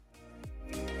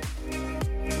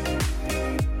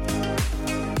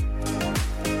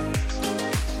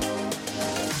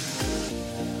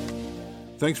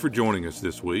Thanks for joining us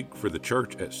this week for the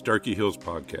Church at Sterchi Hills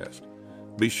podcast.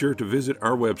 Be sure to visit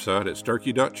our website at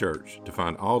sterchi.church to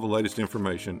find all the latest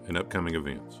information and upcoming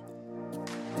events.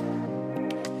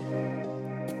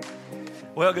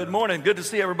 Well, good morning. Good to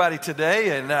see everybody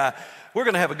today. And we're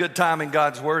going to have a good time in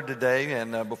God's Word today.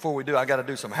 And before we do, I got to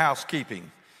do some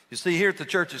housekeeping. You see, here at the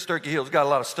church at Sterchi Hills, got a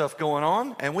lot of stuff going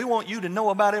on, and we want you to know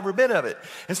about every bit of it.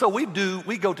 And so we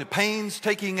go to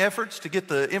painstaking efforts to get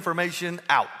the information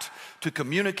out, to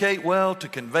communicate well, to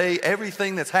convey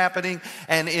everything that's happening,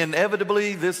 and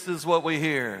inevitably, this is what we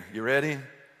hear. You ready?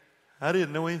 I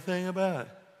didn't know anything about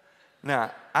it.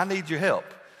 Now, I need your help.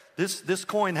 This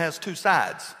coin has two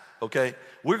sides, okay?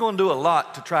 We're going to do a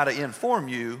lot to try to inform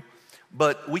you,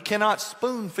 but we cannot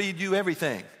spoon feed you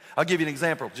everything. I'll give you an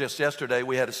example. Just yesterday,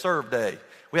 we had a serve day.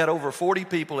 We had over 40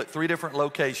 people at 3 different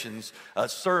locations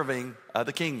serving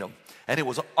the kingdom. And it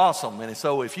was awesome. And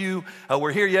so if you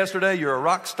were here yesterday, you're a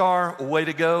rock star. Way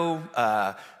to go.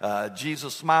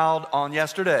 Jesus smiled on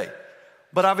yesterday.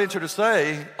 But I venture to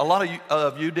say, a lot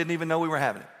of you didn't even know we were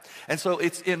having it. And so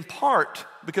it's in part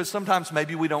because sometimes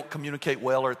maybe we don't communicate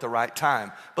well or at the right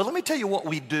time. But let me tell you what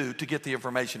we do to get the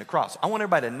information across. I want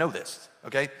everybody to know this,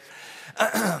 okay?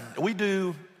 We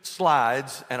do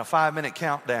slides and a 5-minute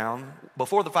countdown.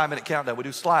 Before the 5-minute countdown, we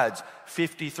do slides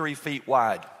 53 feet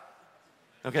wide.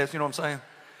 Okay, so you know what I'm saying?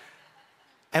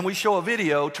 And we show a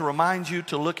video to remind you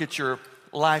to look at your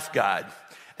life guide.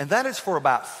 And that is for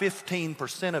about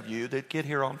 15% of you that get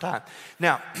here on time.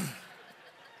 Now,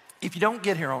 if you don't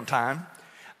get here on time,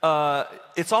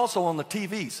 it's also on the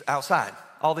TVs outside,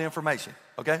 all the information,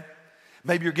 okay?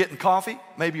 Maybe you're getting coffee.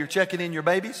 Maybe you're checking in your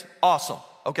babies. Awesome,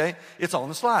 okay? It's on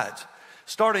the slides.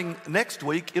 Starting next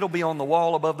week, it'll be on the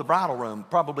wall above the bridal room,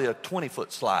 probably a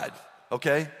 20-foot slide,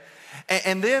 okay?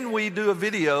 And then we do a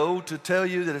video to tell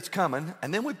you that it's coming,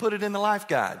 and then we put it in the life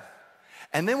guide.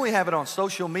 And then we have it on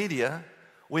social media.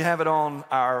 We have it on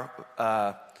our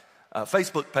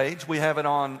Facebook page. We have it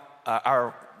on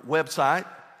our website.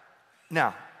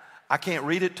 Now, I can't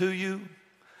read it to you.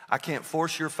 I can't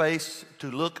force your face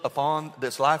to look upon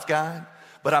this life guide.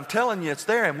 But I'm telling you it's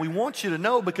there, and we want you to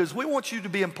know because we want you to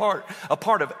be a part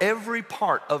of every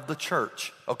part of the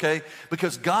church, okay?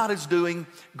 Because God is doing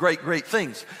great, great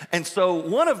things. And so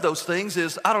one of those things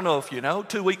is, I don't know if you know,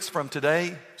 2 weeks from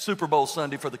today, Super Bowl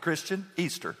Sunday for the Christian,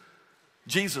 Easter.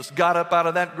 Jesus got up out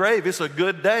of that grave. It's a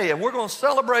good day, and we're going to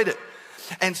celebrate it.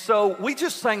 And so we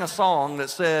just sang a song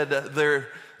that said,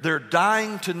 they're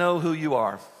dying to know who you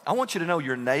are. I want you to know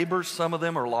your neighbors, some of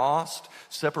them are lost,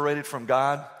 separated from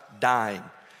God, dying.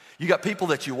 You got people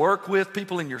that you work with,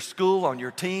 people in your school, on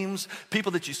your teams,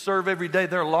 people that you serve every day,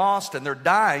 they're lost and they're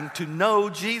dying to know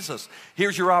Jesus.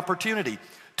 Here's your opportunity.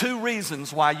 2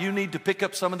 reasons why you need to pick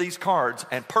up some of these cards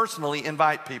and personally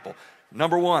invite people.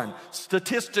 Number 1,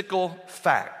 statistical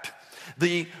fact.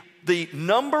 The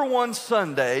number 1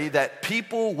 Sunday that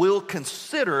people will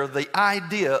consider the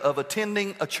idea of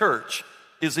attending a church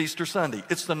is Easter Sunday.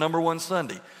 It's the number 1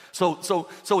 Sunday. So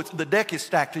the deck is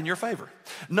stacked in your favor.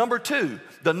 Number 2,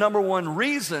 the number 1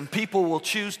 reason people will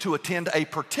choose to attend a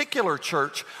particular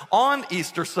church on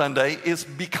Easter Sunday is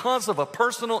because of a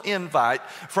personal invite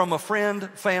from a friend,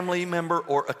 family member,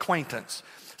 or acquaintance.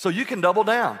 So you can double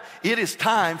down. It is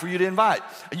time for you to invite.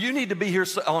 You need to be here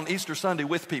on Easter Sunday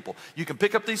with people. You can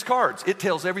pick up these cards. It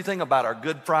tells everything about our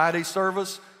Good Friday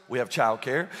service. We have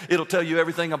childcare. It'll tell you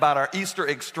everything about our Easter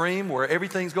Extreme, where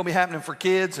everything's going to be happening for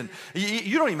kids. And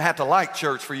you don't even have to like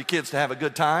church for your kids to have a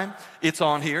good time. It's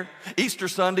on here. Easter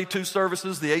Sunday, 2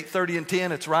 services, the 8:30 and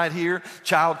 10. It's right here.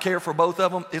 Childcare for both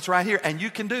of them. It's right here. And you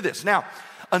can do this. Now,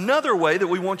 another way that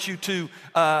we want you to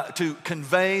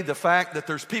convey the fact that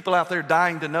there's people out there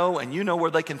dying to know, and you know where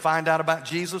they can find out about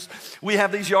Jesus. We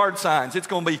have these yard signs. It's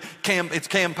going to be it's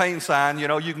campaign sign. You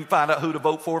know, you can find out who to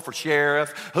vote for sheriff,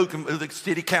 who the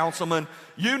city councilman.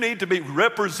 You need to be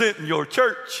representing your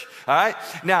church. All right.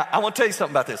 Now, I want to tell you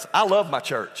something about this. I love my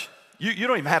church. You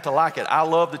don't even have to like it. I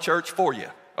love the church for you.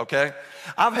 Okay?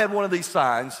 I've had one of these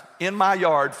signs in my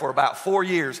yard for about 4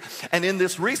 years. And in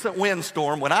this recent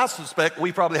windstorm, when I suspect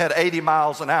we probably had 80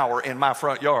 miles an hour in my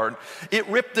front yard, it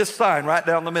ripped this sign right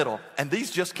down the middle. And these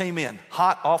just came in,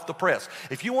 hot off the press.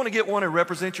 If you want to get one and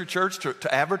represent your church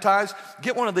to advertise,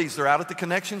 get one of these. They're out at the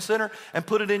Connection Center and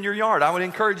put it in your yard. I would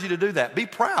encourage you to do that. Be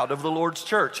proud of the Lord's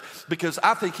church because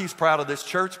I think He's proud of this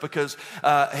church because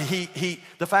the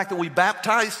fact that we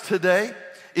baptized today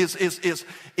is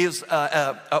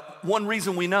one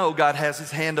reason we know God has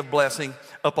His hand of blessing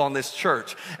upon this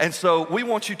church. And so we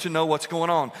want you to know what's going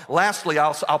on. Lastly,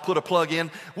 I'll put a plug in.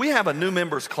 We have a new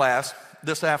members class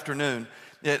this afternoon.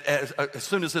 as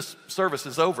soon as this service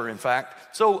is over, in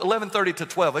fact. So 11:30 to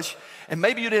 12ish, and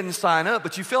maybe you didn't sign up,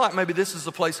 but you feel like maybe this is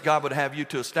the place God would have you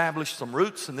to establish some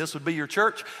roots, and this would be your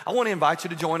church. I want to invite you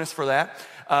to join us for that,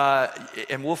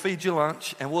 and we'll feed you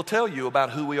lunch, and we'll tell you about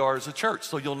who we are as a church,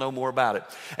 so you'll know more about it.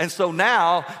 And so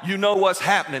now you know what's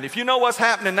happening. If you know what's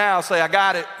happening now, say, I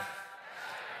got it.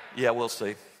 Yeah, we'll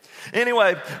see.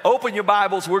 Anyway, open your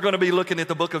Bibles. We're going to be looking at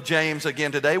the book of James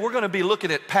again today. We're going to be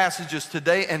looking at passages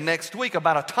today and next week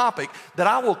about a topic that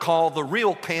I will call the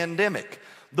real pandemic.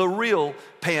 The real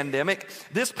pandemic.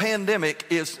 This pandemic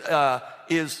is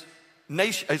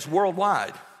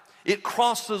worldwide. It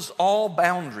crosses all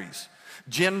boundaries.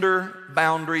 Gender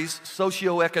boundaries,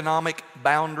 socioeconomic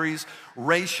boundaries,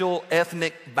 racial,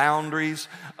 ethnic boundaries,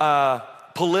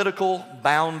 political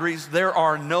boundaries. There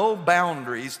are no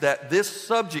boundaries that this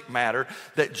subject matter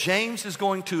that James is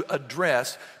going to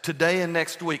address today and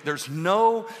next week. There's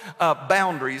no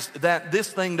boundaries that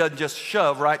this thing doesn't just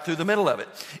shove right through the middle of it.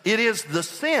 It is the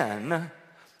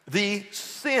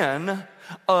sin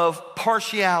of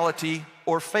partiality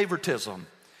or favoritism.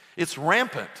 It's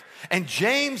rampant. And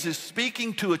James is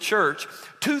speaking to a church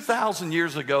 2,000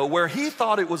 years ago where he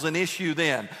thought it was an issue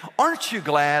then. Aren't you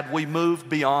glad we moved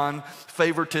beyond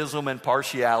favoritism and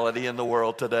partiality in the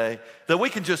world today? That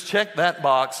we can just check that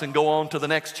box and go on to the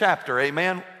next chapter,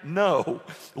 amen? No,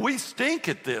 we stink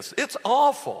at this. It's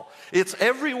awful. It's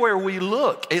everywhere we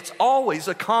look. It's always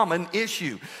a common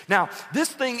issue. Now, this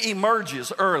thing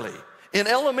emerges early. In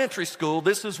elementary school,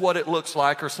 this is what it looks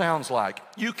like or sounds like.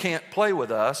 You can't play with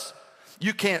us.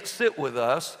 You can't sit with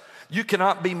us. You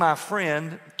cannot be my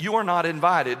friend. You are not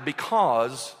invited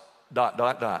because ...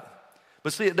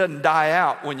 But see, it doesn't die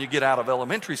out when you get out of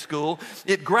elementary school.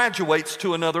 It graduates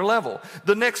to another level.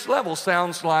 The next level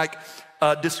sounds like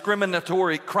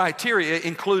discriminatory criteria,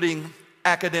 including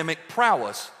academic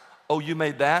prowess. Oh, you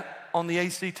made that on the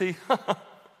ACT?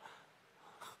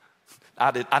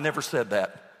 I never said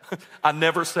that. I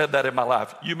never said that in my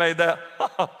life. You made that?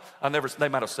 They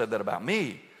might have said that about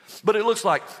me. But it looks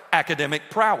like academic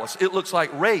prowess. It looks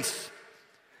like race,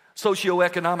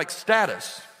 socioeconomic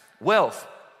status, wealth,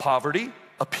 poverty,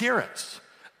 appearance,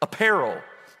 apparel,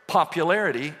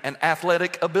 popularity, and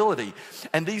athletic ability.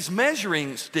 And these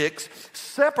measuring sticks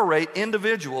separate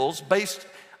individuals based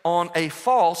on a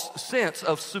false sense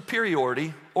of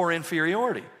superiority or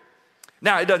inferiority.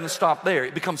 Now, it doesn't stop there.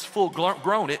 It becomes full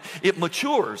grown. It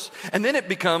matures. And then it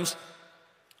becomes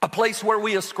a place where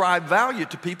we ascribe value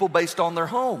to people based on their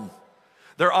home,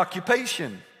 their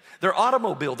occupation, their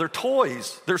automobile, their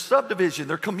toys, their subdivision,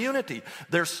 their community,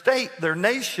 their state, their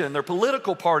nation, their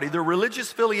political party, their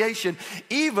religious affiliation,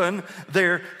 even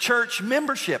their church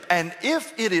membership. And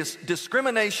if it is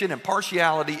discrimination and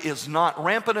partiality is not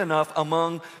rampant enough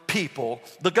among people,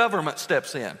 the government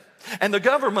steps in. And the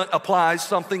government applies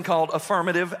something called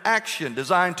affirmative action,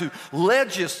 designed to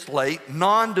legislate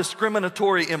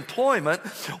non-discriminatory employment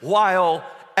while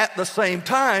at the same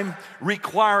time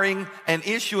requiring and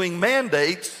issuing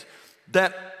mandates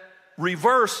that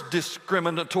reverse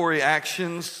discriminatory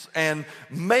actions and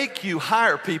make you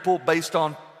hire people based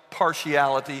on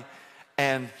partiality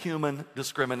and human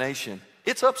discrimination.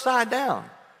 It's upside down.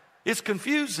 It's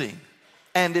confusing.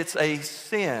 And it's a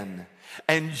sin.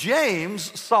 And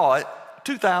James saw it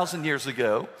 2,000 years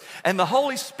ago, and the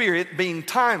Holy Spirit, being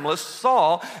timeless,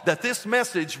 saw that this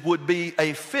message would be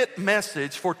a fit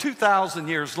message for 2,000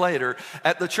 years later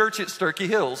at the church at Sterchi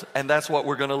Hills, and that's what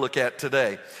we're going to look at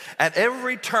today. At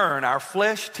every turn, our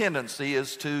flesh tendency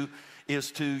is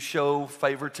to show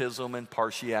favoritism and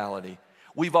partiality.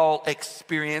 We've all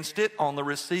experienced it on the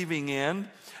receiving end,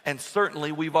 and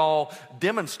certainly we've all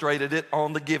demonstrated it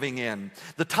on the giving end.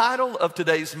 The title of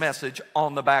today's message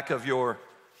on the back of your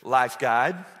life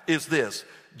guide is this: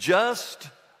 Just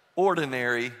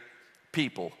Ordinary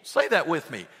People. Say that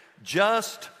with me.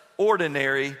 Just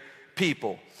ordinary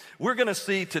people. We're going to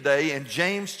see today in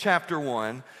James chapter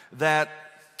 1 that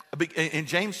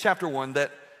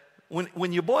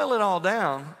when you boil it all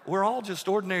down, we're all just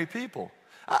ordinary people.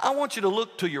 I want you to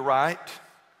look to your right,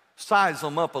 size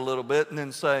them up a little bit, and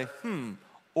then say,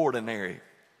 ordinary.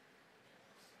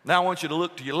 Now I want you to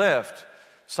look to your left,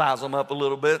 size them up a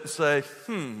little bit, and say,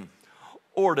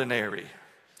 ordinary.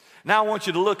 Now I want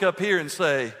you to look up here and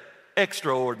say,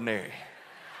 extraordinary.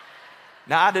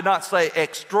 Now I did not say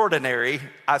extraordinary,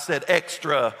 I said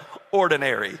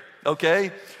extraordinary,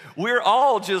 okay? We're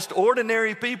all just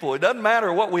ordinary people. It doesn't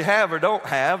matter what we have or don't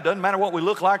have. It doesn't matter what we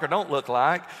look like or don't look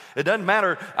like. It doesn't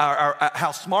matter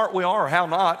how smart we are or how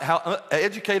not, how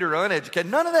educated or uneducated.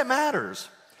 None of that matters.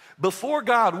 Before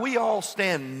God, we all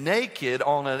stand naked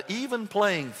on an even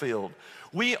playing field.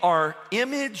 We are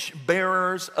image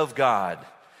bearers of God.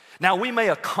 Now, we may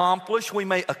accomplish, we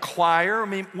may acquire,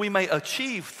 we may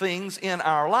achieve things in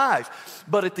our life,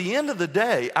 but at the end of the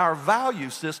day, our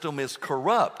value system is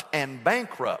corrupt and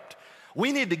bankrupt.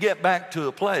 We need to get back to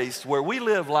a place where we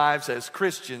live lives as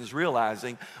Christians,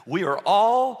 realizing we are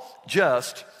all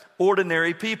just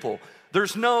ordinary people.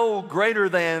 There's no greater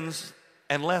thans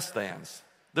and less thans.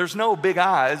 There's no big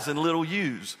I's and little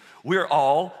U's. We're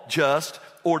all just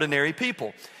ordinary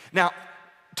people. Now,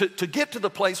 to get to the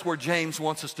place where James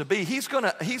wants us to be, he's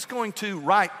going to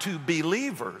write to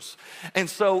believers. And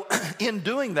so in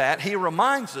doing that, he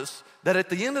reminds us that at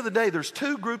the end of the day, there's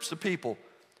two groups of people,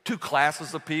 two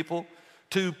classes of people,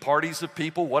 two parties of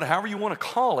people, however you want to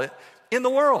call it, in the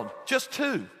world, just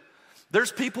two.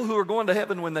 There's people who are going to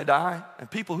heaven when they die and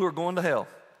people who are going to hell.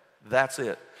 That's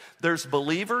it. There's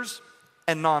believers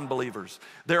and non-believers.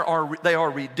 They are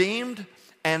redeemed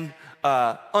and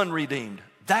unredeemed.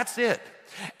 That's it.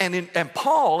 And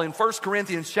Paul in 1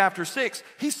 Corinthians chapter 6,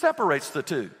 he separates the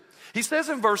two. He says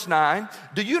in verse 9,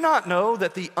 do you not know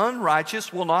that the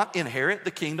unrighteous will not inherit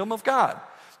the kingdom of God?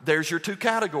 There's your two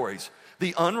categories.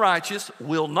 The unrighteous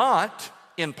will not,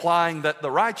 implying that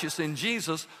the righteous in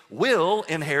Jesus will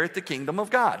inherit the kingdom of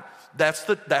God. That's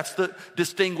the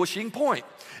distinguishing point.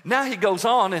 Now he goes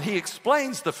on and he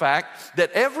explains the fact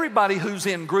that everybody who's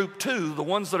in group 2, the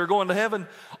ones that are going to heaven,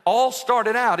 all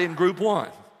started out in group 1.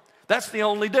 That's the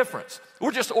only difference.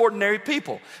 We're just ordinary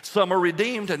people. Some are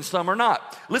redeemed and some are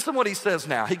not. Listen what he says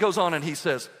now. He goes on and he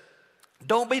says,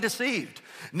 don't be deceived.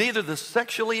 Neither the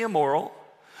sexually immoral,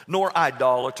 nor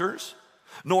idolaters,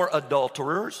 nor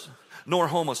adulterers, nor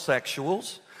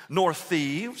homosexuals, nor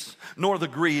thieves, nor the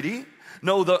greedy,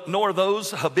 nor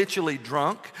those habitually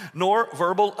drunk, nor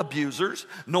verbal abusers,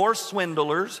 nor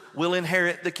swindlers will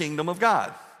inherit the kingdom of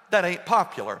God. That ain't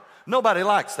popular. Nobody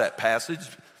likes that passage.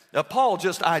 Paul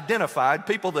just identified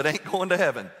people that ain't going to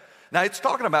heaven. Now, it's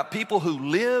talking about people who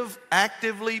live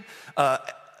actively,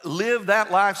 live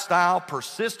that lifestyle,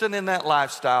 persistent in that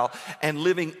lifestyle, and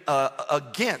living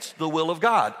against the will of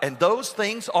God. And those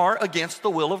things are against the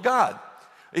will of God.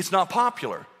 It's not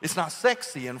popular. It's not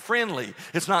sexy and friendly.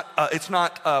 It's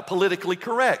not politically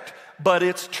correct, but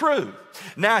it's true.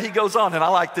 Now he goes on, and I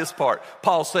like this part.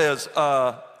 Paul says,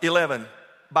 11,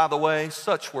 by the way,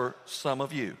 such were some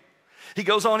of you. He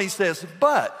goes on, he says,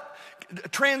 but,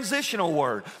 transitional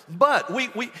word, but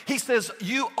he says,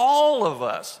 you, all of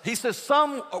us. He says,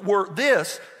 some were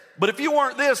this, but if you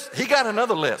weren't this, he got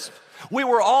another list. We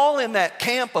were all in that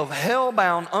camp of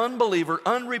hell-bound, unbeliever,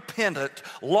 unrepentant,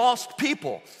 lost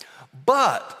people.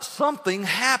 But something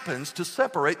happens to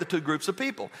separate the two groups of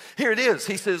people. Here it is.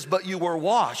 He says, but you were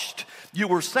washed, you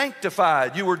were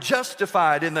sanctified, you were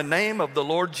justified in the name of the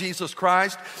Lord Jesus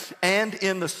Christ and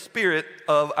in the Spirit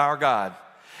of our God.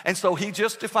 And so he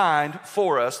just defined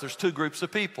for us, there's two groups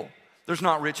of people. There's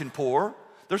not rich and poor.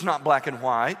 There's not black and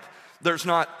white. There's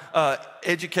not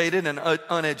educated and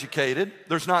uneducated.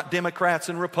 There's not Democrats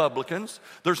and Republicans.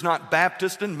 There's not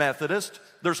Baptist and Methodist.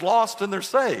 There's lost and there's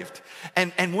saved.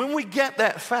 And when we get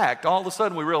that fact, all of a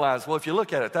sudden we realize, well, if you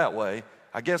look at it that way,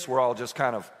 I guess we're all just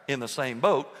kind of in the same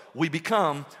boat. We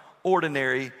become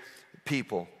ordinary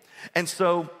people. And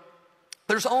so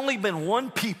there's only been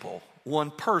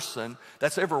one person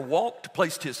that's ever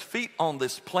placed his feet on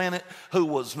this planet who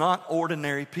was not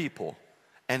ordinary people.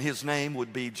 And his name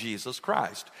would be Jesus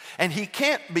Christ. And he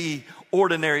can't be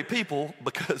ordinary people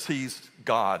because he's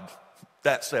God.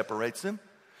 That separates him.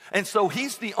 And so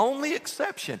he's the only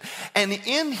exception. And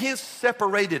in his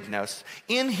separatedness,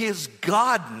 in his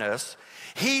godness,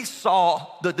 he saw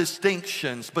the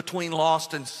distinctions between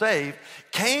lost and saved,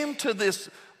 came to this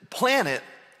planet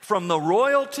from the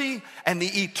royalty and the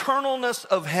eternalness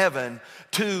of heaven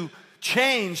to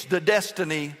change the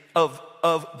destiny of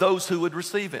those who would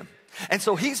receive him. And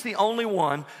so he's the only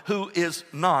one who is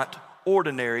not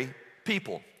ordinary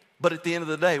people. But at the end of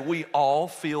the day, we all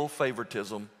feel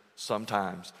favoritism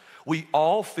sometimes. We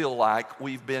all feel like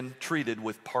we've been treated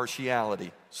with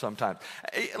partiality sometimes.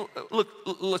 Look,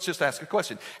 let's just ask a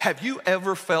question. Have you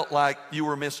ever felt like you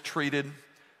were mistreated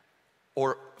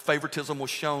or favoritism was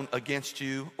shown against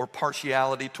you or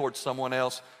partiality towards someone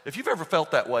else? If you've ever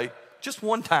felt that way, just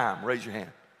one time, raise your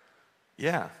hand.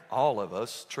 Yeah, all of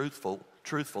us,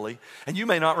 truthfully. And you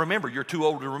may not remember. You're too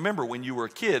old to remember when you were a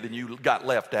kid and you got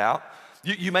left out.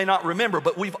 You may not remember,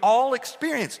 but we've all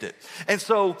experienced it. And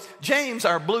so James,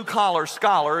 our blue-collar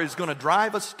scholar, is going to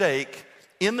drive a stake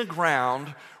in the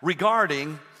ground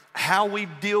regarding how we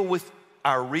deal with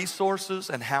our resources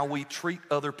and how we treat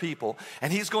other people.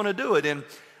 And he's going to do it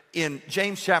in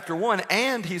James chapter 1,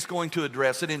 and he's going to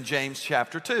address it in James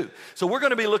chapter 2. So we're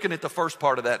going to be looking at the first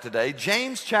part of that today.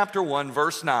 James chapter 1,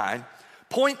 verse 9.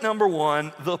 Point number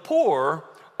one, the poor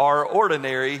are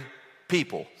ordinary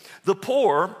people. The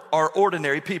poor are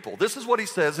ordinary people. This is what he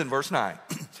says in verse 9.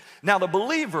 Now the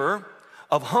believer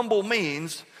of humble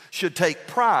means should take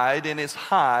pride in his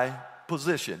high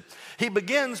position. He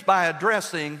begins by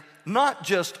addressing not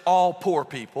just all poor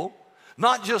people,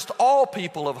 not just all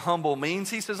people of humble means.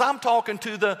 He says, I'm talking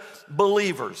to the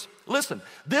believers. Listen,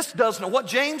 what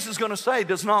James is going to say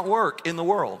does not work in the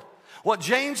world. What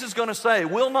James is going to say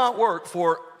will not work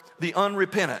for the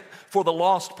unrepentant, for the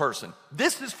lost person.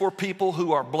 This is for people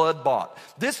who are blood bought.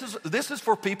 This is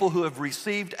for people who have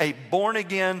received a born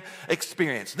again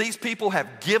experience. These people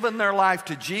have given their life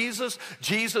to Jesus.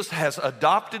 Jesus has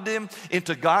adopted them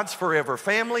into God's forever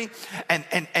family.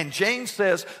 And James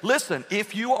says, listen,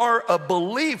 if you are a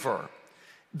believer,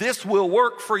 this will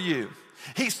work for you.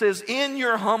 He says, in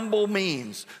your humble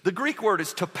means. The Greek word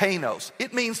is tapeinos.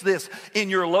 It means this: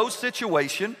 in your low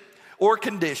situation or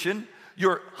condition,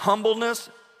 your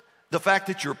humbleness, the fact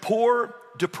that you're poor,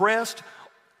 depressed,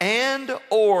 and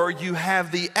or you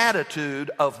have the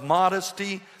attitude of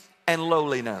modesty and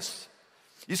lowliness.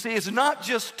 You see, it's not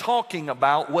just talking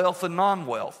about wealth and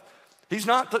non-wealth. He's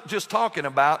not just talking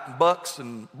about bucks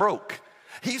and broke.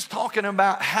 He's talking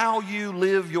about how you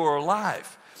live your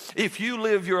life. If you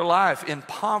live your life in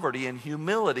poverty and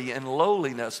humility and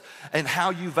lowliness and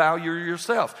how you value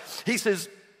yourself. He says,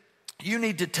 you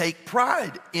need to take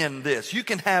pride in this. You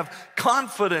can have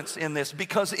confidence in this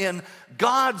because in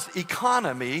God's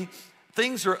economy,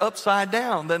 things are upside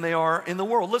down than they are in the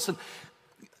world. Listen,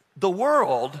 the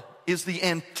world is the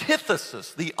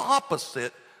antithesis, the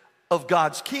opposite of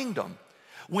God's kingdom.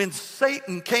 When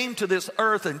Satan came to this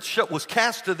earth and was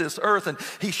cast to this earth and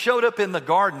he showed up in the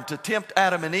garden to tempt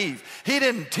Adam and Eve, he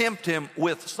didn't tempt him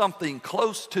with something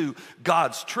close to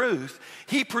God's truth.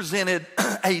 He presented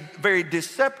a very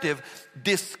deceptive,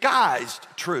 disguised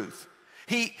truth.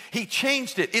 He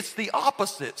changed it. It's the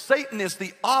opposite. Satan is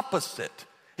the opposite.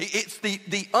 It's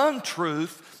the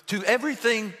untruth to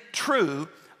everything true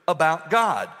about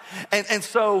God. And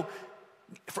so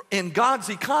in God's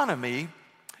economy,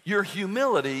 your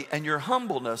humility and your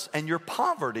humbleness and your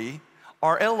poverty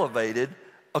are elevated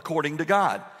according to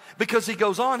God. Because he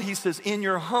goes on, he says, in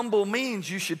your humble means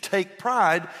you should take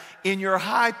pride in your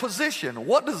high position.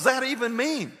 What does that even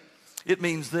mean? It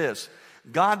means this: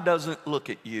 God doesn't look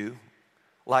at you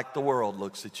like the world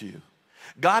looks at you.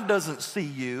 God doesn't see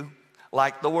you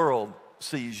like the world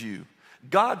sees you.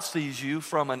 God sees you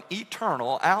from an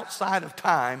eternal, outside of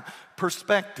time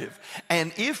perspective.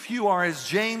 And if you are, as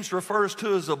James refers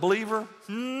to as a believer,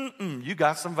 you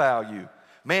got some value.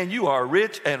 Man, you are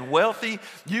rich and wealthy.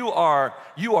 You are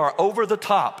over the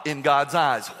top in God's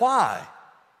eyes. Why?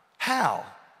 How?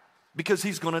 Because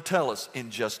he's going to tell us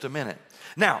in just a minute.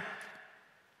 Now,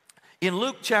 in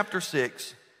Luke chapter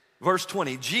 6, verse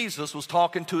 20, Jesus was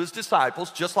talking to his disciples,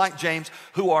 just like James,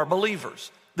 who are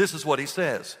believers. This is what he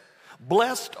says: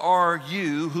 blessed are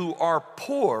you who are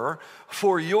poor,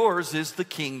 for yours is the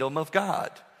kingdom of God.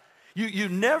 You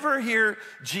never hear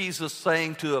Jesus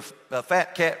saying to a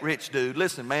fat cat rich dude,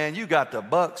 listen, man, you got the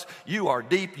bucks, you are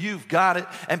deep, you've got it,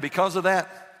 and because of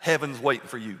that, heaven's waiting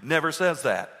for you. Never says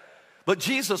that. But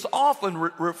Jesus often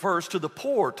refers to the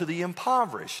poor, to the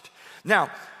impoverished. Now,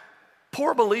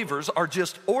 poor believers are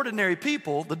just ordinary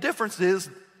people. The difference is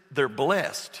they're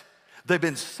blessed. They've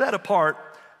been set apart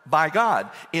by God.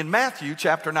 In Matthew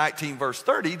chapter 19, verse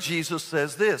 30, Jesus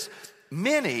says this: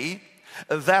 many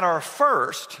that are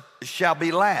first shall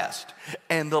be last,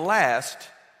 and the last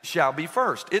shall be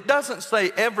first. It doesn't say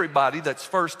everybody that's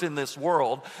first in this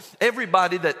world,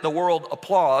 everybody that the world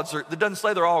applauds, or it doesn't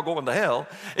say they're all going to hell.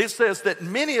 It says that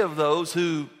many of those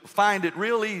who find it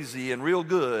real easy and real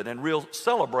good and real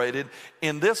celebrated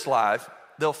in this life,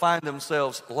 they'll find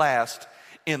themselves last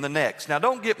in the next. Now,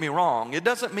 don't get me wrong. It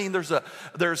doesn't mean there's a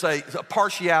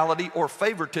partiality or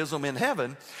favoritism in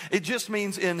heaven. It just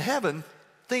means in heaven,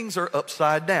 things are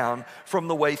upside down from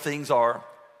the way things are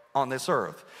on this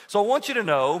earth. So I want you to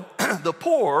know the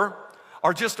poor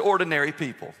are just ordinary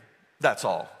people. That's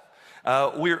all.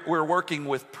 We're working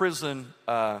with prison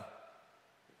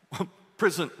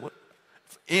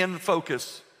in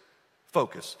focus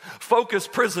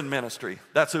prison ministry.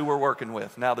 That's who we're working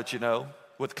with, now that you know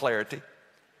with clarity.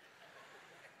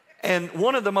 And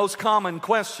one of the most common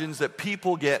questions that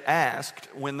people get asked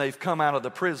when they've come out of the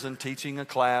prison teaching a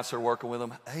class or working with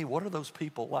them, hey, what are those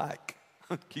people like?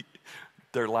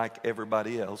 They're like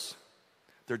everybody else.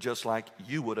 They're just like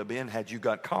you would have been had you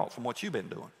got caught from what you've been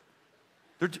doing.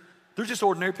 They're just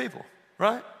ordinary people,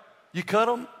 right? You cut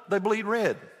them, they bleed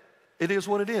red. It is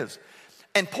what it is.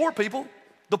 And poor people,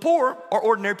 the poor are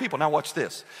ordinary people. Now watch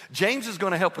this. James is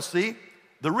going to help us see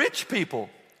The rich people,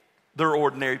 they're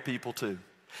ordinary people too.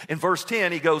 In verse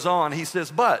 10, he goes on, he says,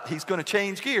 but he's going to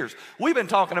change gears. We've been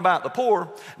talking about the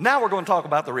poor. Now we're going to talk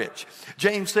about the rich.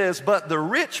 James says, but the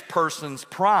rich person's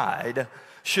pride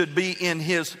should be in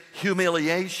his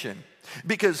humiliation,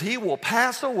 because he will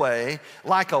pass away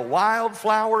like a wild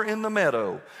flower in the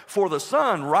meadow. For the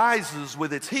sun rises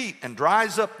with its heat and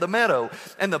dries up the meadow,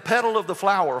 and the petal of the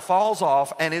flower falls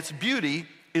off, and its beauty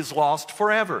is lost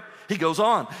forever. He goes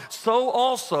on, so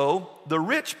also the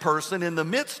rich person in the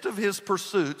midst of his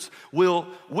pursuits will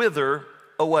wither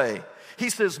away. He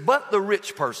says, but the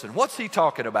rich person, what's he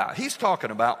talking about? He's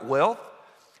talking about wealth.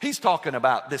 He's talking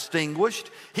about distinguished.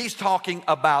 He's talking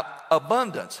about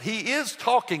abundance. He is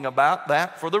talking about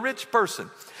that for the rich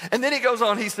person. And then he goes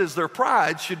on, he says their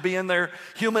pride should be in their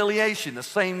humiliation, the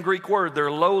same Greek word, their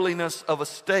lowliness of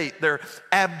estate, their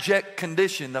abject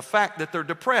condition, the fact that they're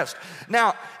depressed.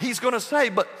 Now, he's going to say,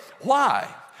 but why?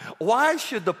 Why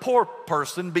should the poor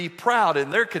person be proud in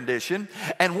their condition?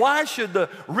 And why should the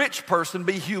rich person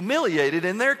be humiliated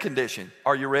in their condition?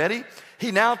 Are you ready?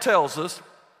 He now tells us,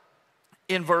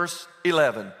 in verse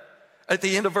 11, at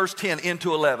the end of verse 10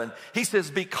 into 11, he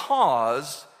says,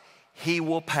 because he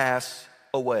will pass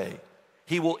away.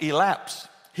 He will elapse.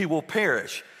 He will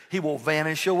perish. He will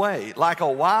vanish away like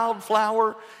a wild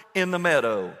flower in the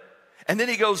meadow. And then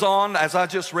he goes on, as I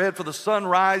just read, for the sun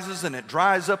rises and it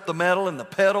dries up the meadow and the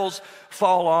petals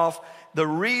fall off. The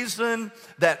reason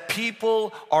that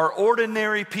people are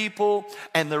ordinary people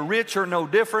and the rich are no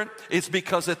different is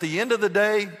because at the end of the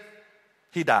day,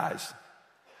 he dies.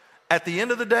 At the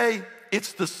end of the day,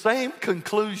 it's the same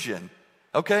conclusion,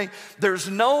 okay? There's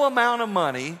no amount of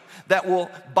money that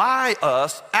will buy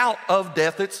us out of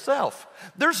death itself.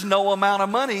 There's no amount of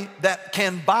money that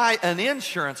can buy an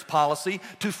insurance policy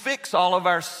to fix all of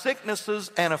our sicknesses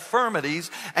and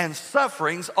infirmities and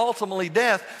sufferings, ultimately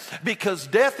death, because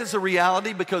death is a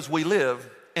reality because we live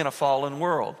in a fallen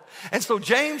world. And so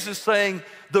James is saying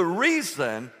the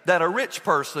reason that a rich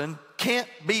person can't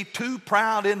be too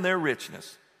proud in their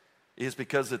richness is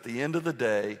because at the end of the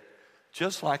day,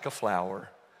 just like a flower,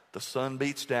 the sun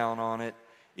beats down on it,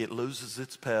 it loses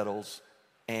its petals,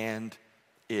 and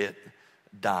it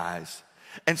dies.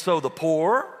 And so the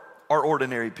poor are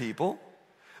ordinary people.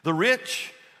 The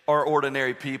rich are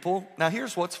ordinary people. Now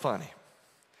here's what's funny.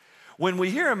 When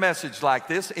we hear a message like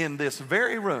this in this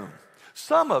very room,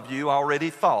 some of you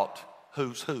already thought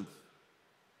who's who.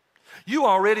 You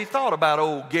already thought about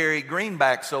old Gary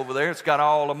Greenbacks over there. It's got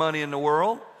all the money in the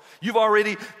world. You've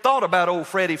already thought about old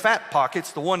Freddie Fat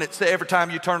Pockets, the one that said every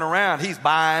time you turn around, he's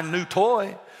buying a new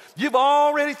toy. You've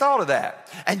already thought of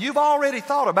that. And you've already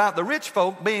thought about the rich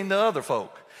folk being the other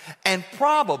folk. And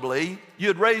probably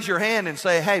you'd raise your hand and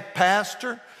say, hey,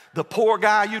 Pastor, the poor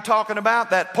guy you talking about,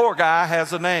 that poor guy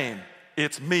has a name.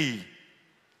 It's me.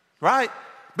 Right?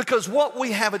 Because what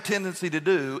we have a tendency to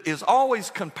do is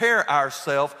always compare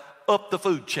ourselves up the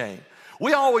food chain.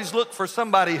 We always look for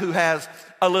somebody who has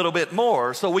a little bit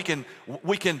more so we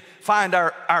can find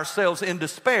ourselves in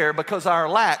despair because of our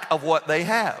lack of what they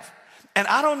have. And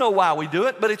I don't know why we do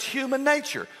it, but it's human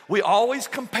nature. We always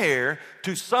compare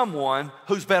to someone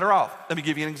who's better off. Let me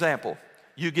give you an example.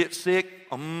 You get sick,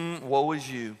 woe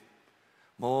is you.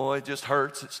 Boy, it just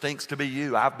hurts. It stinks to be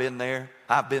you. I've been there.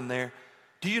 I've been there.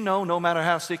 Do you know no matter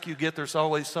how sick you get, there's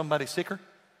always somebody sicker?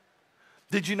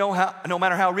 Did you know no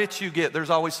matter how rich you get, there's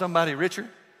always somebody richer?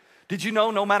 Did you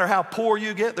know no matter how poor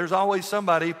you get, there's always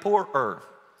somebody poorer?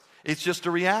 It's just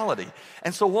a reality.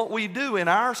 And so what we do in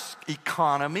our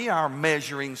economy, our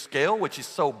measuring scale, which is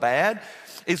so bad,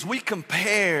 is we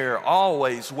compare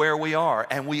always where we are,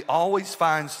 and we always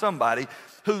find somebody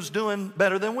who's doing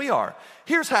better than we are.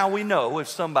 Here's how we know if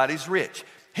somebody's rich.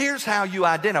 Here's how you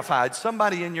identified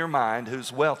somebody in your mind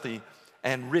who's wealthy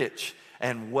and rich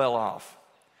and well off.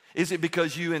 Is it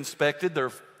because you inspected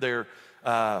their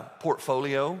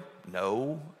portfolio?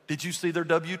 No. Did you see their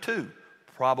W-2?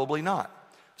 Probably not.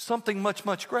 Something much,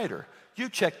 much greater. You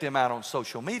checked them out on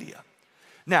social media.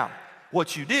 Now,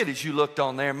 what you did is you looked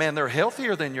on there, man, they're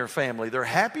healthier than your family. They're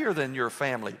happier than your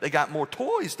family. They got more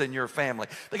toys than your family.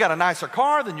 They got a nicer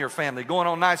car than your family, going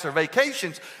on nicer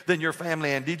vacations than your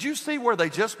family. And did you see where they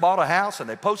just bought a house and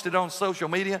they posted on social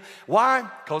media? Why?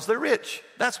 Because they're rich.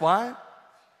 That's why.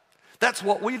 That's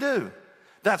what we do.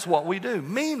 That's what we do.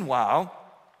 Meanwhile,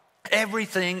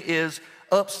 everything is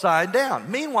upside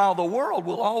down. Meanwhile, the world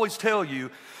will always tell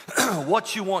you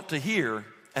what you want to hear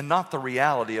and not the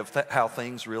reality of how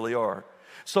things really are.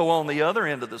 So on the other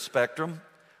end of the spectrum,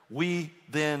 we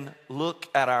then look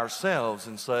at ourselves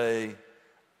and say,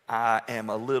 I am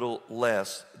a little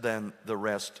less than the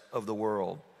rest of the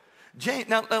world.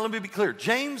 Now let me be clear.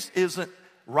 James isn't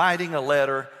writing a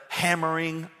letter,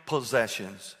 hammering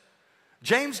possessions.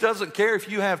 James doesn't care if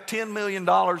you have $10 million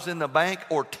in the bank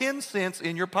or 10 cents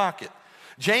in your pocket.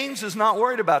 James is not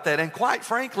worried about that, and quite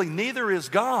frankly, neither is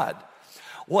God.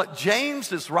 What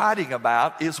James is writing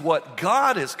about is what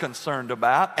God is concerned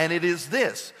about, and it is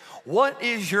this: what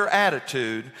is your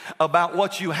attitude about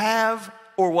what you have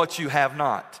or what you have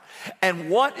not? And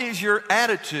what is your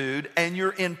attitude and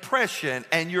your impression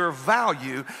and your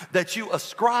value that you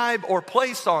ascribe or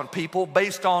place on people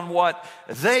based on what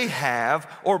they have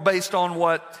or based on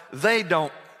what they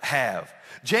don't have?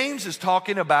 James is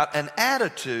talking about an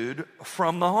attitude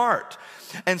from the heart.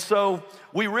 And so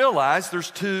we realize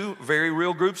there's two very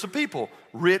real groups of people,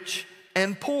 rich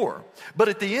and poor. But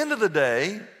at the end of the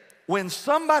day, when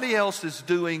somebody else is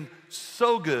doing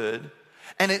so good,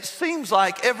 and it seems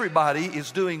like everybody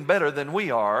is doing better than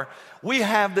we are, we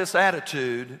have this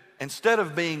attitude, instead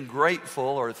of being grateful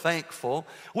or thankful,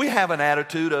 we have an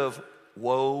attitude of,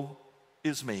 woe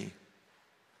is me.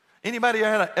 Anybody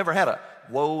ever had a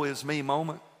woe is me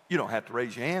moment? You don't have to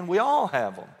raise your hand. We all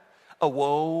have them. A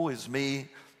woe is me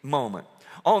moment.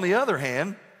 On the other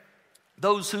hand,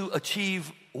 those who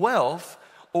achieve wealth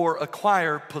or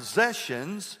acquire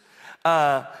possessions,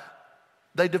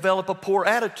 they develop a poor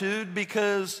attitude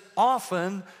because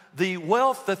often the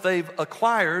wealth that they've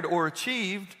acquired or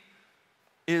achieved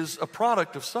is a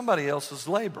product of somebody else's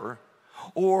labor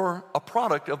or a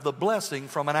product of the blessing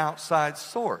from an outside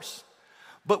source.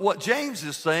 But what James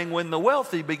is saying, when the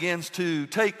wealthy begins to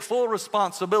take full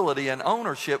responsibility and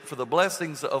ownership for the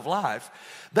blessings of life,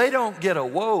 they don't get a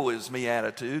woe is me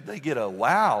attitude, they get a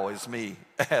wow is me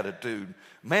attitude.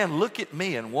 Man, look at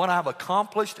me and what I've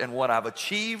accomplished and what I've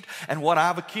achieved and what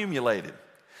I've accumulated.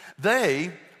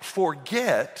 They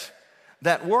forget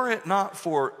that were it not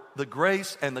for the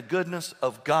grace and the goodness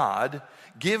of God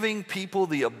giving people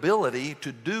the ability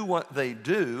to do what they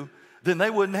do, then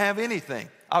they wouldn't have anything.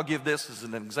 I'll give this as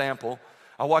an example.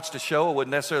 I watched a show, I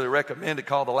wouldn't necessarily recommend it,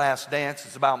 called The Last Dance.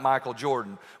 It's about Michael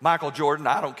Jordan. Michael Jordan,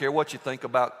 I don't care what you think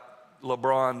about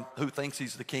LeBron, who thinks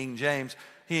he's the King James.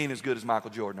 He ain't as good as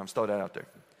Michael Jordan. I'm just throwing that out there.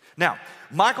 Now,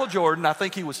 Michael Jordan, I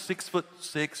think he was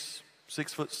 6'6",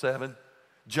 6'7",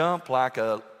 jumped like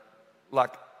a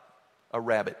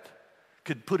rabbit.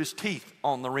 Could put his teeth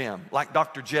on the rim, like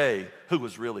Dr. J, who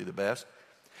was really the best.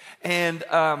 And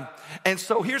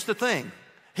so here's the thing.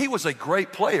 He was a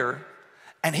great player,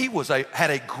 and he had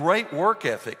a great work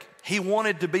ethic. He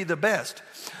wanted to be the best.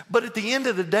 But at the end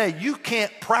of the day, you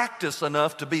can't practice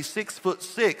enough to be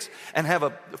 6'6" and have a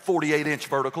 48-inch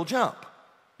vertical jump.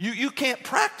 You can't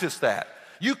practice that.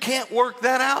 You can't work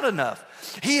that out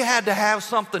enough. He had to have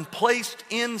something placed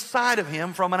inside of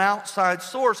him from an outside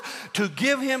source to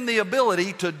give him the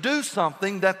ability to do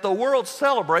something that the world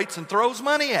celebrates and throws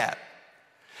money at.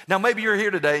 Now, maybe you're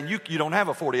here today and you don't have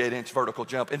a 48-inch vertical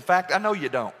jump. In fact, I know you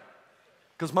don't,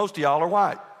 because most of y'all are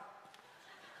white.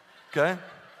 Okay?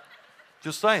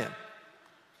 Just saying.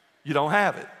 You don't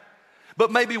have it.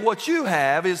 But maybe what you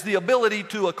have is the ability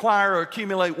to acquire or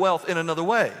accumulate wealth in another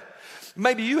way.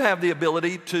 Maybe you have the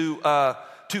ability to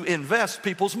invest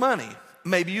people's money.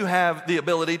 Maybe you have the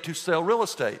ability to sell real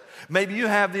estate. Maybe you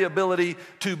have the ability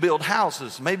to build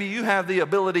houses. Maybe you have the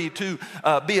ability to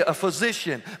be a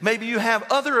physician. Maybe you have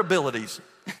other abilities.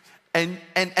 And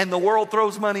the world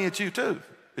throws money at you too,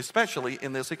 especially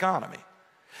in this economy.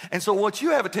 And so what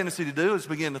you have a tendency to do is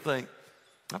begin to think,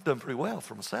 I've done pretty well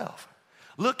for myself.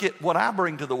 Look at what I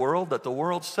bring to the world that the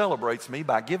world celebrates me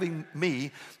by giving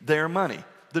me their money.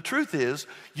 The truth is,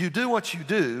 you do what you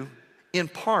do in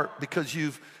part because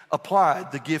you've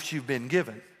applied the gifts you've been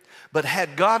given. But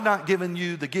had God not given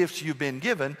you the gifts you've been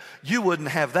given, you wouldn't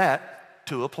have that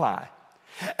to apply.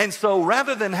 And so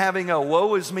rather than having a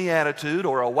woe is me attitude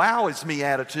or a wow is me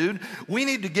attitude, we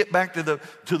need to get back to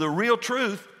the real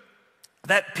truth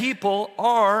that people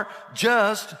are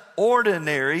just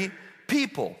ordinary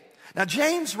people. Now,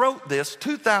 James wrote this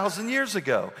 2,000 years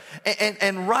ago.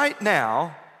 And right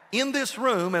now, in this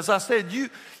room, as I said,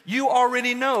 you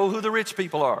already know who the rich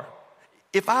people are.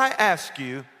 If I ask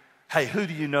you, hey, who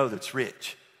do you know that's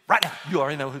rich? Right now, you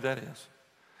already know who that is.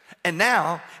 And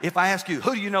now, if I ask you,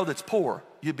 who do you know that's poor?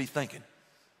 You'd be thinking,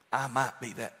 I might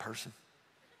be that person.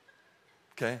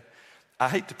 Okay? I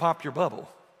hate to pop your bubble,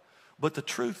 but the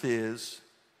truth is,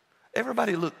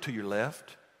 everybody look to your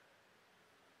left.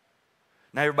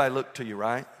 Now everybody look to your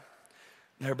right.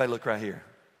 Now everybody look right here.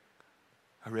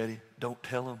 Are you ready? Don't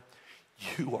tell them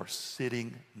you are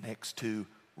sitting next to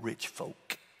rich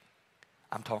folk.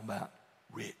 I'm talking about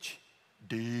rich,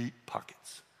 deep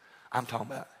pockets. I'm talking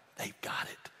about they've got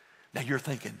it. Now you're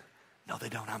thinking, no, they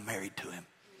don't. I'm married to him.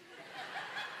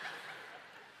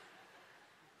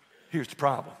 here's the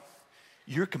problem.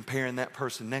 You're comparing that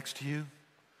person next to you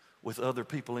with other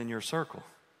people in your circle.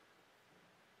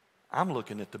 I'm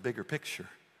looking at the bigger picture.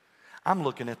 I'm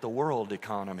looking at the world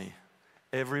economy.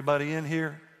 Everybody in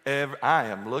here, I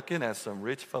am looking at some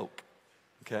rich folk,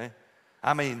 okay?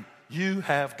 I mean, you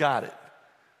have got it.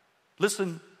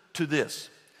 Listen to this.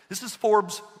 This is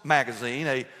Forbes magazine,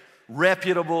 a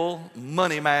reputable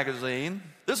money magazine.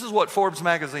 This is what Forbes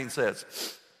magazine says.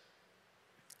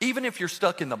 Even if you're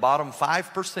stuck in the bottom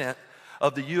 5%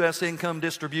 of the U.S. income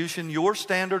distribution, your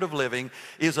standard of living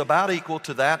is about equal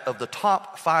to that of the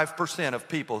top 5% of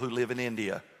people who live in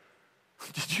India.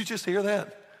 Did you just hear that?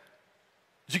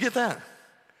 Did you get that?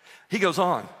 He goes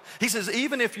on. He says,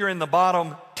 even if you're in the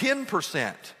bottom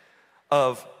 10%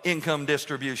 of income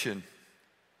distribution,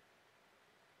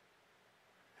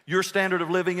 your standard of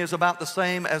living is about the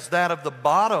same as that of the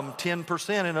bottom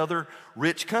 10% in other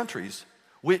rich countries,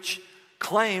 which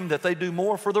claim that they do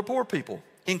more for their poor people,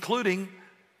 including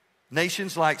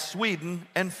nations like Sweden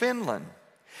and Finland.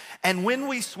 And when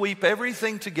we sweep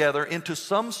everything together into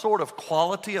some sort of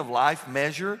quality of life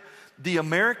measure, the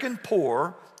American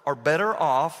poor are better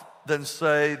off than,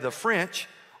 say, the French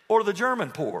or the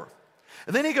German poor.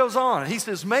 And then he goes on, and he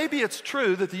says, maybe it's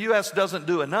true that the U.S. doesn't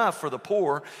do enough for the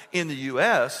poor in the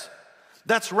U.S.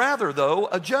 That's rather, though,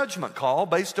 a judgment call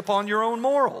based upon your own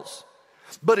morals.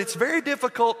 But it's very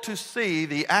difficult to see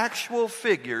the actual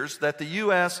figures that the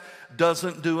U.S.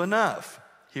 doesn't do enough.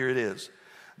 Here it is.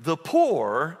 The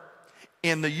poor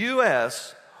in the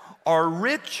U.S. are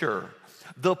richer.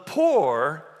 The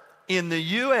poor in the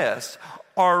U.S.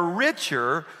 are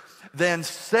richer than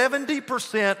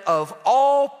 70% of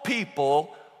all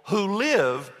people who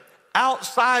live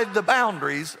outside the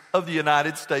boundaries of the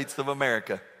United States of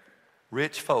America.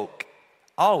 Rich folk,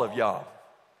 all of y'all.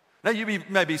 Now you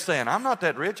may be saying, I'm not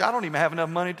that rich. I don't even have enough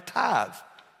money to tithe.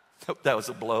 That was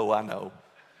a blow, I know.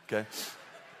 Okay.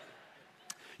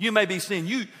 You may be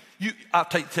saying, I'll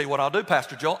tell you what I'll do,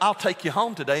 Pastor Joel. I'll take you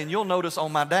home today, and you'll notice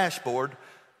on my dashboard,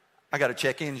 I got a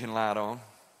check engine light on.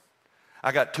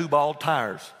 I got 2 bald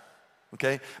tires.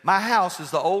 Okay. My house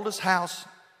is the oldest house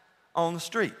on the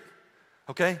street.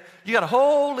 Okay. You got a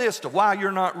whole list of why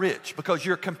you're not rich, because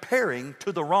you're comparing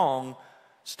to the wrong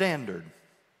standard.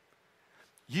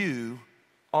 You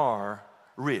are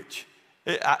rich.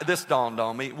 This dawned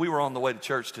on me. We were on the way to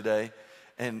church today,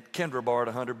 and Kendra borrowed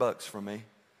 $100 from me.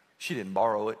 She didn't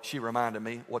borrow it. She reminded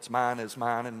me what's mine is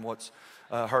mine, and what's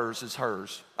hers is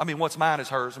hers. I mean, what's mine is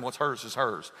hers, and what's hers is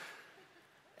hers.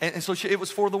 And so it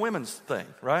was for the women's thing,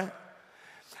 right?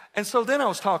 And so then I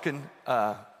was talking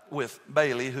with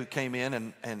Bailey, who came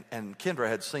in, and Kendra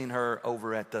had seen her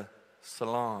over at the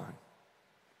salon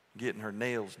getting her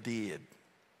nails did.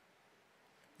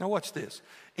 Now watch this.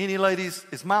 Any ladies,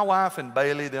 is my wife and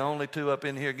Bailey the only 2 up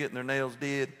in here getting their nails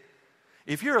did?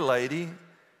 If you're a lady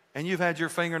and you've had your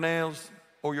fingernails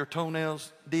or your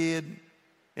toenails did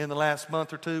in the last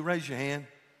month or 2, raise your hand.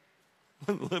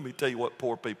 Let me tell you what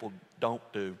poor people don't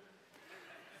do.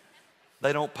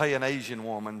 They don't pay an Asian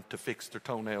woman to fix their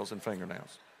toenails and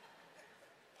fingernails.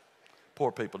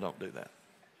 Poor people don't do that.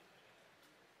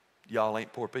 Y'all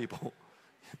ain't poor people,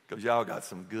 because y'all got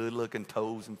some good-looking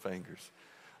toes and fingers.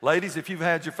 Ladies, if you've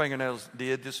had your fingernails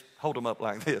did, just hold them up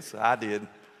like this. I did.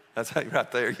 That's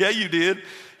right there. Yeah, you did.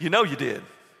 You know you did.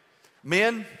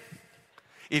 Men,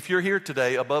 if you're here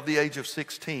today above the age of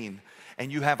 16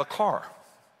 and you have a car,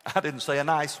 I didn't say a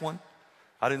nice one.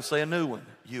 I didn't say a new one.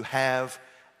 You have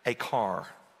a car.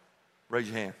 Raise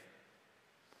your hand.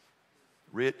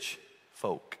 Rich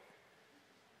folk.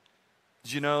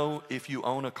 Did you know if you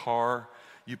own a car,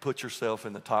 you put yourself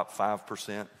in the top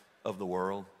 5% of the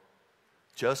world?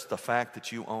 Just the fact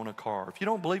that you own a car. If you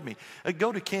don't believe me,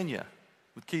 go to Kenya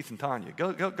with Keith and Tanya.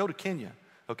 Go to Kenya,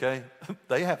 okay?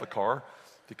 They have a car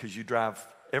because you drive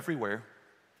everywhere.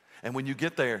 And when you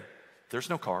get there, there's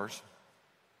no cars.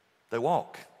 They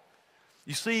walk.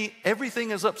 You see,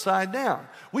 everything is upside down.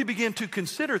 We begin to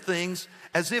consider things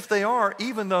as if they are,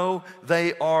 even though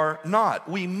they are not.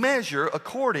 We measure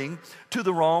according to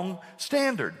the wrong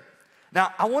standard.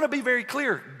 Now, I want to be very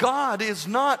clear. God is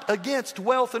not against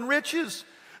wealth and riches.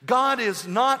 God is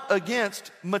not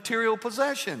against material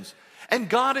possessions. And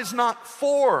God is not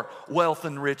for wealth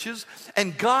and riches.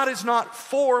 And God is not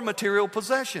for material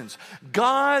possessions.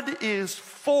 God is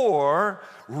for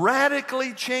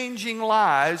radically changing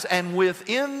lives, and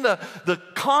within the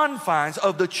confines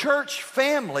of the church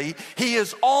family, He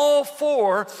is all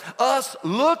for us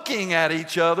looking at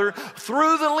each other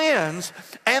through the lens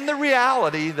and the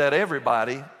reality that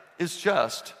everybody is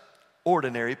just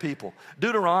ordinary people.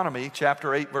 Deuteronomy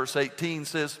chapter 8 verse 18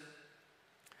 says,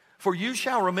 For you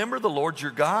shall remember the Lord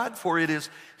your God, for it is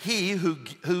he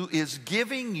who is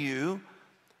giving you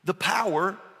the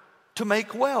power to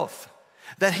make wealth,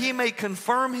 that he may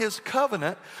confirm his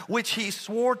covenant, which he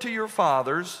swore to your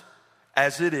fathers,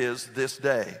 as it is this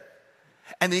day.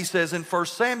 And he says in 1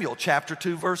 Samuel chapter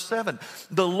 2, verse 7,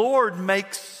 the Lord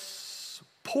makes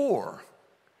poor,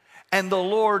 and the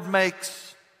Lord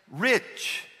makes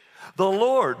rich. The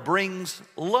Lord brings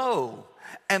low,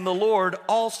 and the Lord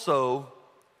also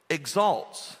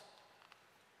exalts.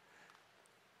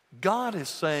 God is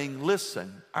saying,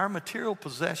 listen, our material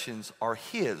possessions are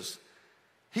his.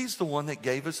 He's the one that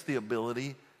gave us the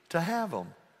ability to have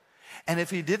them. And if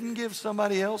he didn't give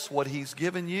somebody else what he's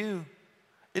given you,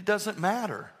 it doesn't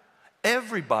matter.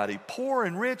 Everybody, poor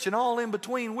and rich and all in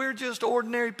between, we're just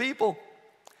ordinary people.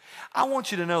 I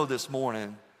want you to know this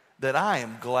morning that I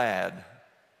am glad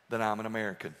that I'm an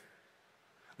American.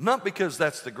 Not because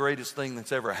that's the greatest thing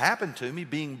that's ever happened to me,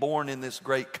 being born in this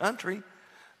great country.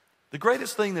 The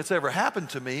greatest thing that's ever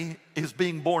happened to me is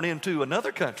being born into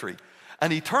another country,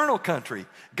 an eternal country,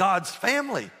 God's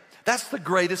family. That's the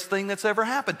greatest thing that's ever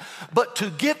happened. But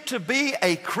to get to be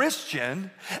a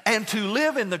Christian and to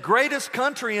live in the greatest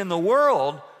country in the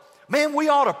world, man, we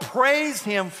ought to praise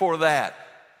him for that.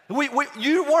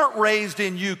 You weren't raised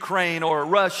in Ukraine or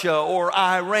Russia or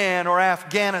Iran or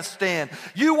Afghanistan.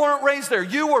 You weren't raised there.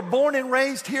 You were born and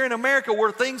raised here in America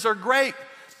where things are great.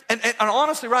 And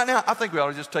honestly, right now, I think we ought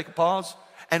to just take a pause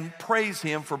and praise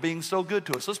him for being so good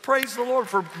to us. Let's praise the Lord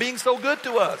for being so good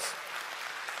to us.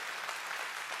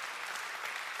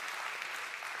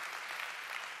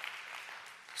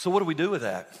 So what do we do with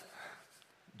that?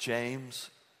 James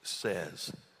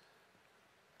says,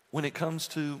 when it comes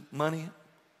to money,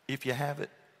 if you have it,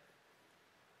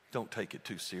 don't take it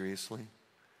too seriously.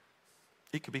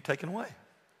 It could be taken away.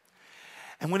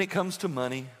 And when it comes to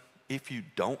money, if you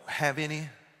don't have any,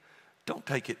 don't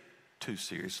take it too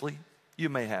seriously. You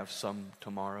may have some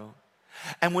tomorrow.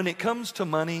 And when it comes to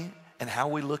money and how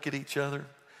we look at each other,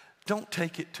 don't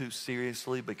take it too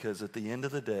seriously, because at the end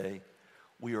of the day,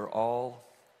 we are all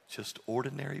just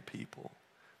ordinary people,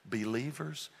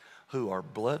 believers who are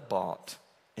blood-bought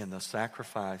in the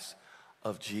sacrifice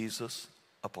of Jesus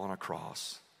upon a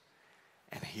cross.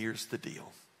 And here's the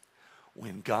deal.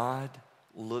 When God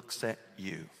looks at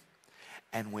you,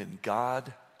 and when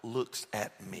God looks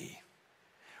at me,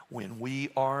 when we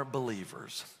are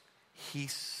believers, he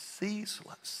sees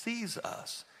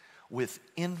us with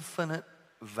infinite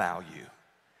value.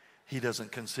 He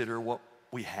doesn't consider what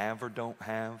we have or don't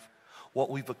have, what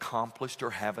we've accomplished or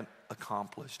haven't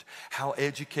accomplished, how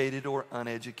educated or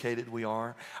uneducated we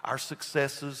are, our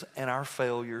successes and our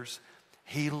failures.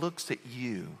 He looks at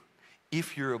you,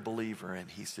 if you're a believer, and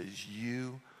he says,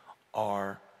 you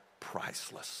are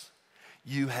priceless.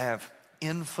 You have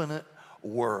infinite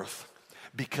worth,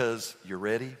 because, you're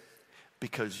ready?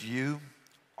 Because you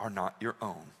are not your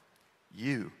own.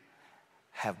 You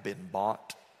have been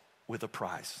bought with a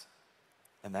price,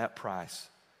 and that price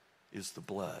is the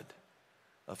blood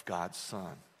of God's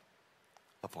Son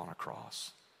upon a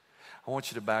cross. I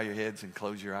want you to bow your heads and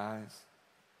close your eyes.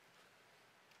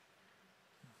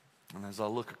 And as I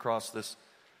look across this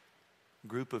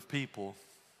group of people,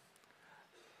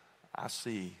 I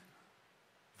see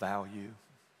value.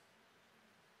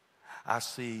 I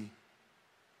see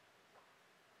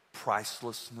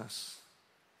pricelessness.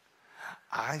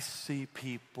 I see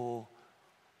people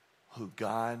who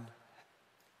God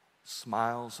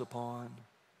smiles upon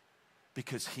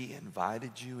because he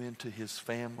invited you into his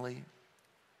family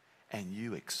and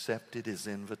you accepted his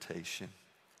invitation,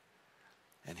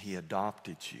 and he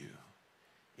adopted you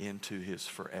into his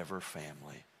forever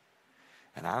family.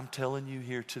 And I'm telling you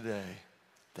here today,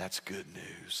 that's good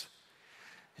news.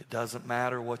 It doesn't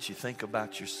matter what you think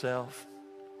about yourself.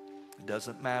 It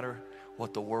doesn't matter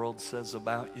what the world says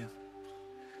about you.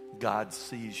 God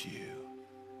sees you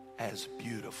as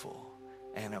beautiful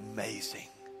and amazing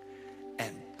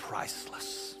and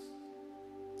priceless.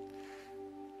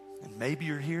 And maybe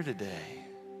you're here today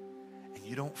and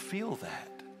you don't feel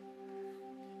that.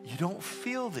 You don't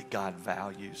feel that God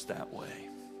values that way.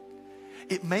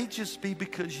 It may just be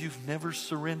because you've never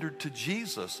surrendered to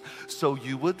Jesus, so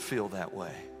you would feel that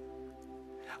way.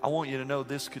 I want you to know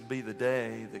this could be the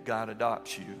day that God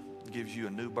adopts you, gives you a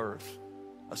new birth,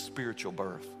 a spiritual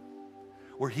birth,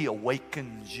 where he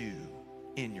awakens you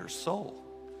in your soul,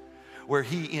 where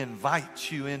he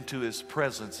invites you into his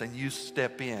presence and you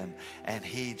step in and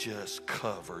he just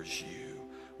covers you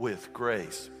with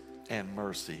grace and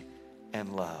mercy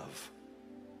and love.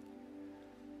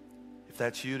 If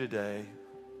that's you today,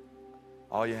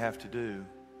 all you have to do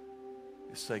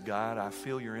is say, God, I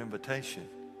feel your invitation.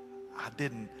 I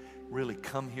didn't really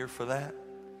come here for that,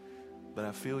 but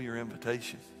I feel your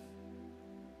invitation.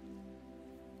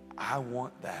 I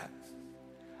want that.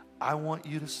 I want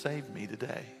you to save me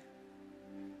today.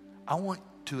 I want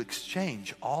to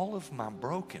exchange all of my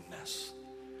brokenness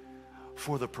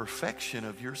for the perfection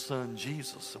of your Son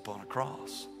Jesus upon a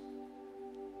cross.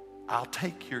 I'll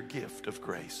take your gift of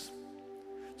grace.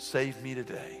 Save me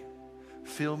today.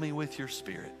 Fill me with your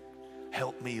Spirit.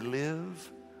 Help me live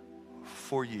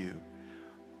for you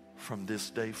from this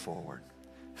day forward.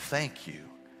 Thank you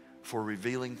for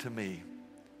revealing to me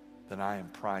that I am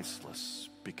priceless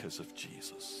because of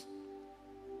Jesus.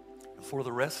 And for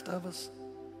the rest of us,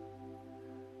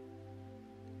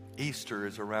 Easter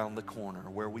is around the corner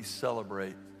where we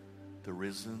celebrate the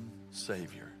risen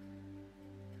Savior.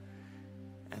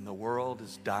 And the world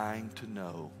is dying to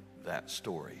know that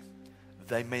story.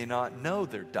 They may not know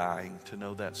they're dying to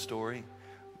know that story,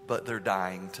 but they're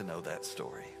dying to know that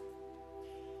story.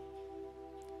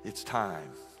 It's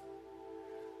time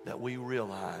that we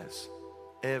realize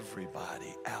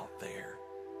everybody out there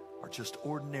are just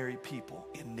ordinary people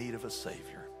in need of a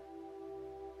Savior.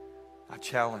 I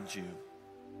challenge you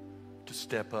to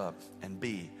step up and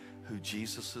be who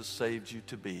Jesus has saved you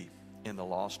to be in the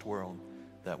lost world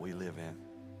that we live in.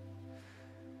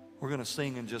 We're going to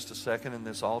sing in just a second, and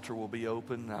this altar will be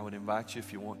open. I would invite you,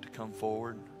 if you want to come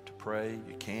forward to pray,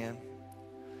 you can.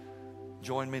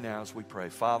 Join me now as we pray.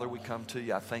 Father, we come to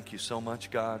you. I thank you so much,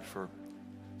 God, for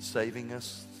saving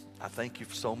us. I thank you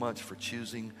so much for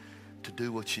choosing to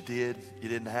do what you did. You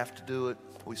didn't have to do it.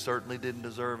 We certainly didn't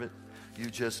deserve it.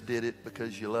 You just did it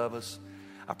because you love us.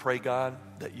 I pray, God,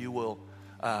 that you will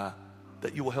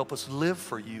help us live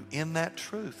for you in that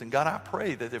truth. And God, I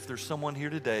pray that if there's someone here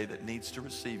today that needs to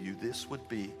receive you, this would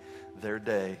be their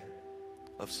day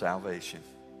of salvation.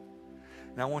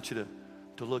 And I want you to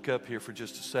look up here for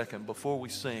just a second before we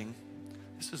sing.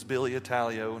 This is Billy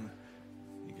Italio, and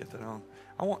you get that on.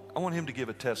 I want him to give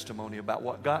a testimony about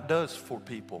what God does for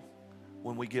people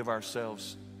when we give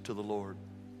ourselves to the Lord.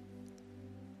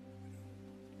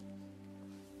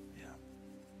 Yeah.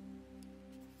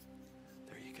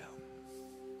 There you go.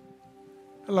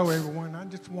 Hello, everyone. I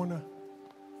just want to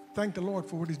thank the Lord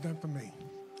for what he's done for me.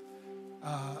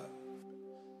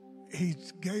 He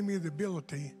gave me the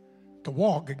ability to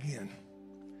walk again.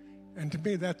 And to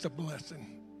me, that's a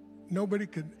blessing. Nobody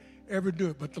could ever do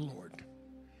it but the Lord.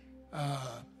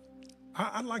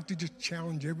 I'd like to just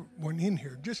challenge everyone in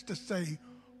here just to say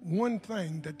one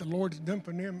thing that the Lord has done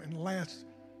for them in the last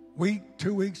week,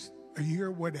 2 weeks, a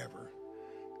year, whatever.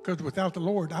 Because without the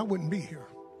Lord, I wouldn't be here.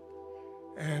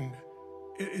 And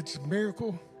it's a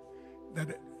miracle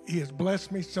that he has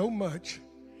blessed me so much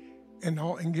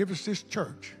and give us this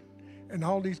church and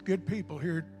all these good people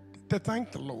here to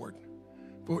thank the Lord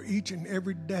for each and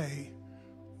every day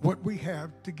what we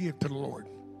have to give to the Lord.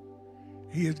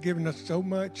 He has given us so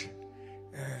much,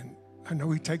 and I know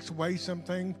he takes away some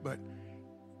things, but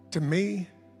to me,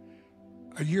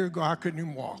 a year ago, I couldn't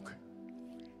even walk.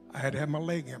 I had to have my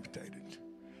leg amputated.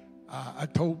 I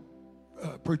told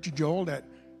Preacher Joel that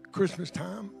Christmas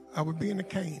time, I would be in a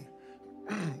cane.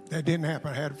 That didn't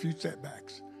happen. I had a few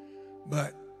setbacks.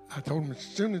 But I told him as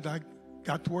soon as I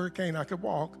got to where a cane I could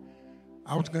walk,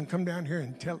 I was going to come down here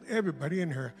and tell everybody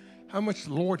in here how much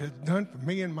the Lord has done for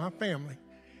me and my family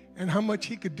and how much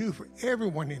he could do for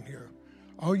everyone in here.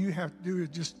 All you have to do is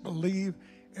just believe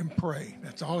and pray.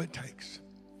 That's all it takes.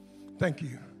 Thank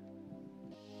you.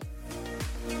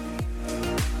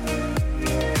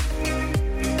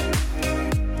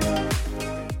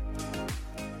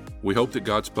 We hope that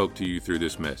God spoke to you through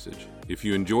this message. If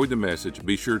you enjoyed the message,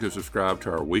 be sure to subscribe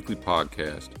to our weekly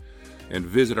podcast and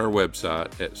visit our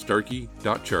website at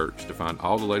sterchi.church to find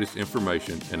all the latest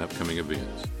information and upcoming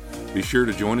events. Be sure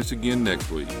to join us again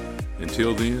next week.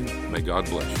 Until then, may God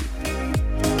bless you.